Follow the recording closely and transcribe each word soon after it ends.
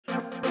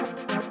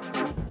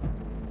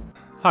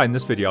Hi, in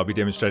this video I'll be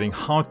demonstrating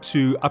how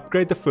to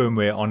upgrade the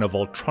firmware on a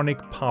Voltronic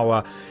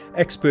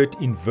Axpert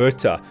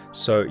inverter.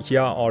 So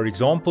here are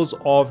examples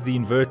of the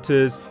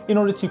inverters. In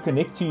order to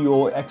connect to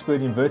your Axpert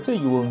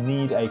inverter, you will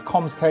need a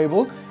comms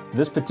cable.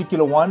 This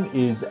particular one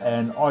is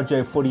an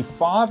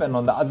RJ45, and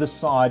on the other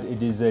side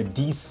it is a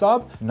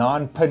D-sub,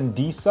 9-pin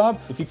D-sub.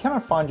 If you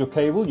cannot find your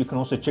cable, you can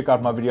also check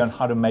out my video on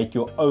how to make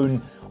your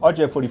own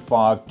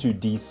RJ45 to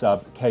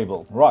D-sub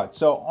cable. Right,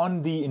 so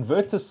on the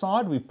inverter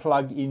side, we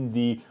plug in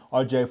the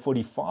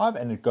RJ45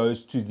 and it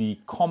goes to the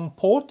COM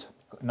port.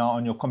 Now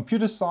on your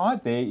computer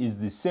side, there is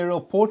the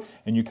serial port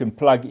and you can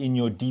plug in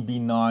your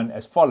DB9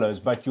 as follows,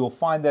 but you'll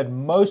find that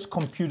most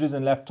computers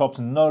and laptops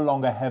no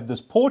longer have this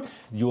port.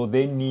 You'll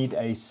then need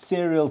a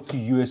serial to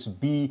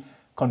USB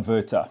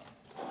converter.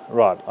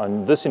 Right,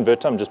 on this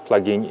inverter, I'm just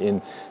plugging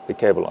in the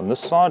cable on this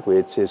side where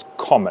it says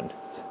common.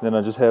 Then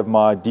I just have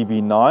my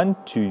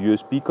DB9 to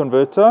USB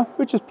converter,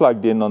 which is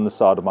plugged in on the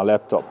side of my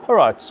laptop. All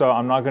right, so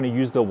I'm now going to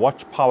use the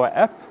Watch Power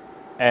app,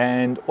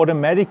 and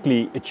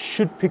automatically it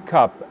should pick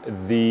up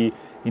the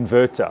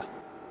inverter.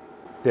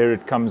 There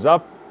it comes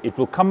up. It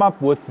will come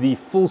up with the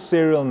full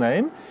serial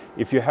name.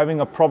 If you're having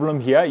a problem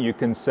here, you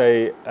can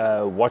say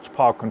Watch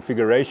Power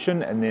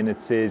configuration, and then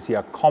it says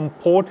here COM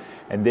port,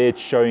 and there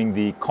it's showing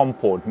the COM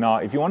port. Now,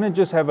 if you want to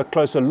just have a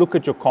closer look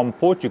at your COM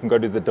port, you can go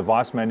to the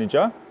device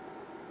manager.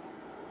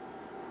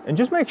 And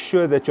just make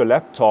sure that your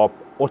laptop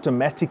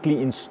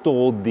automatically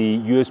installed the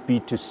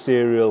USB to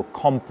serial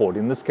COM port.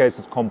 In this case,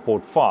 it's COM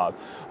port 5.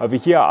 Over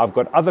here, I've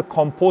got other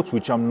COM ports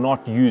which I'm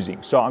not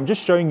using. So I'm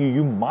just showing you,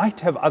 you might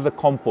have other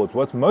COM ports.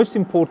 What's most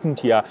important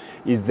here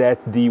is that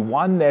the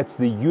one that's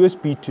the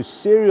USB to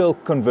serial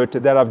converter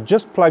that I've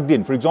just plugged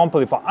in, for example,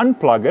 if I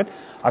unplug it,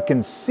 I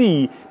can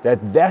see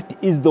that that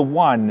is the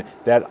one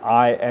that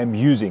I am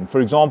using.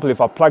 For example,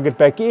 if I plug it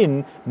back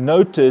in,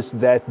 notice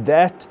that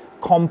that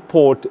COM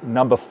port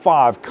number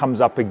 5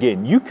 comes up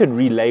again. You can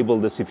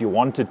relabel this if you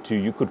wanted to.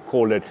 You could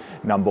call it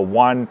number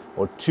 1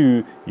 or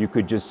 2. You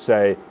could just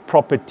say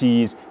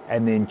properties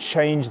and then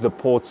change the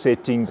port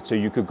settings. So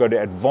you could go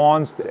to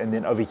advanced, and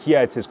then over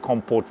here it says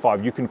COM port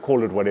 5. You can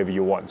call it whatever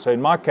you want. So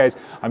in my case,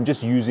 I'm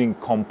just using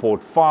COM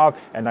port 5,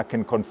 and I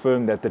can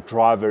confirm that the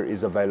driver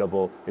is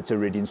available. It's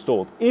already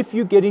installed. If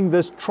you're getting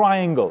this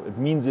triangle, it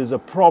means there's a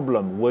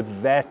problem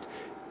with that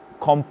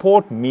COM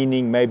port,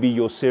 meaning maybe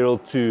your serial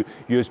to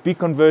USB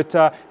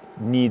converter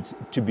needs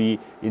to be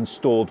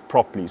installed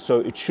properly. So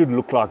it should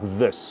look like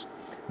this.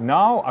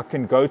 Now I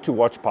can go to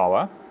Watch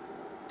Power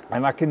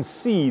and I can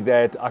see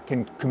that I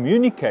can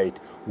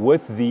communicate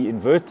with the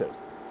inverter.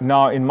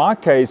 Now in my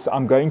case,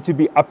 I'm going to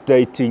be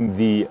updating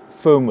the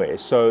firmware.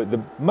 So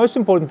the most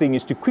important thing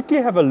is to quickly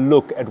have a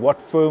look at what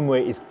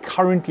firmware is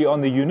currently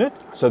on the unit.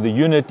 So the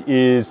unit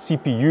is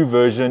CPU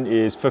version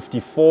is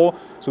 54.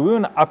 So we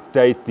want to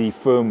update the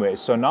firmware.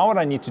 So now what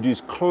I need to do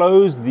is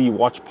close the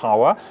Watch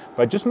Power,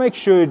 but just make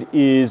sure it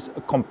is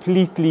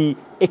completely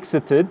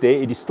exited.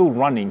 There it is still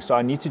running, so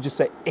I need to just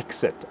say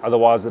exit,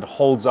 otherwise it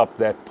holds up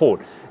that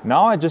port.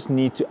 Now I just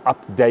need to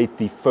update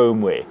the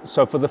firmware.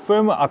 So for the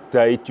firmware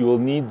update, you will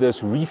need this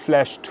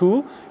reflash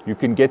tool. You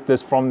can get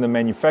this from the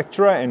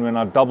manufacturer, and when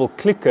I double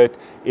click it,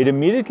 it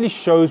immediately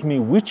shows me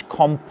which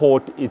COM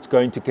port it's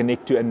going to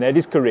connect to, and that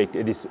is correct.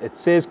 It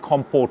says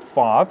COM port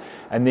 5,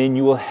 and then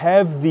you will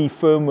have the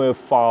firmware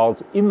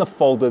files in the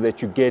folder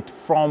that you get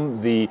from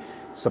the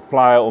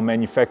supplier or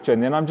manufacturer,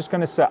 and then I'm just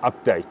going to say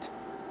update.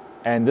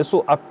 And this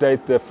will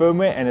update the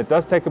firmware, and it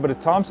does take a bit of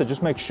time, so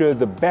just make sure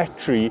the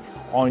battery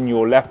on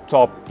your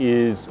laptop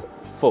is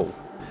full.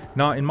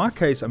 Now in my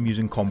case, I'm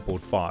using COM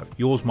port 5.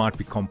 Yours might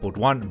be COM port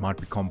 1, it might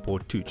be COM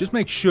port 2. Just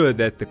make sure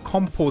that the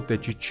COM port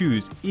that you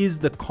choose is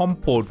the COM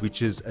port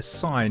which is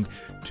assigned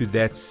to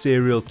that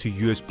serial to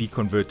USB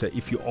converter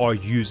if you are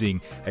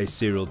using a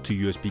serial to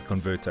USB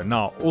converter.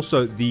 Now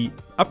also, the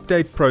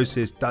update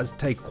process does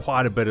take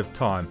quite a bit of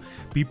time.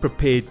 Be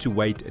prepared to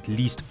wait at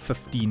least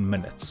 15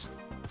 minutes.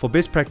 For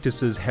best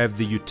practices, have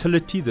the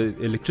utility, the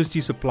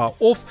electricity supply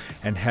off,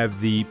 and have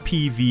the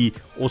PV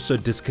also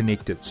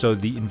disconnected. So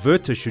the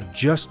inverter should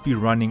just be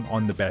running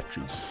on the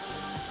batteries.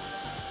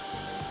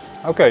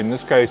 Okay, in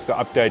this case, the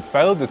update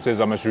failed. It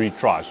says I must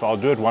retry. So I'll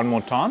do it one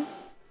more time.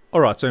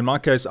 Alright, so in my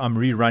case, I'm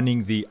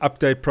rerunning the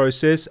update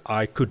process.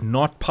 I could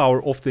not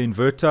power off the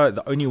inverter.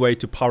 The only way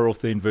to power off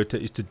the inverter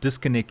is to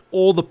disconnect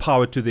all the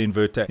power to the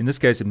inverter. In this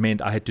case, it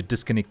meant I had to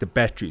disconnect the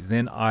batteries.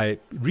 Then I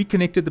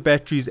reconnected the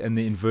batteries and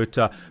the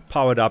inverter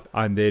powered up,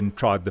 and then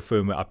tried the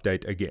firmware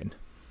update again.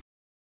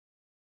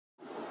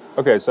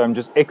 Okay, so I'm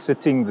just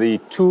exiting the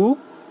tool.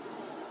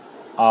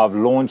 I've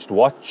launched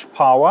Watch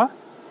Power,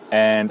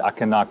 and I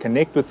can now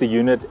connect with the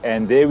unit,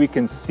 and there we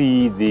can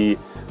see the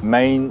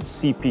main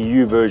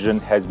CPU version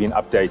has been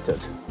updated.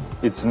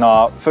 It's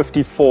now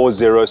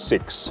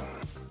 5406.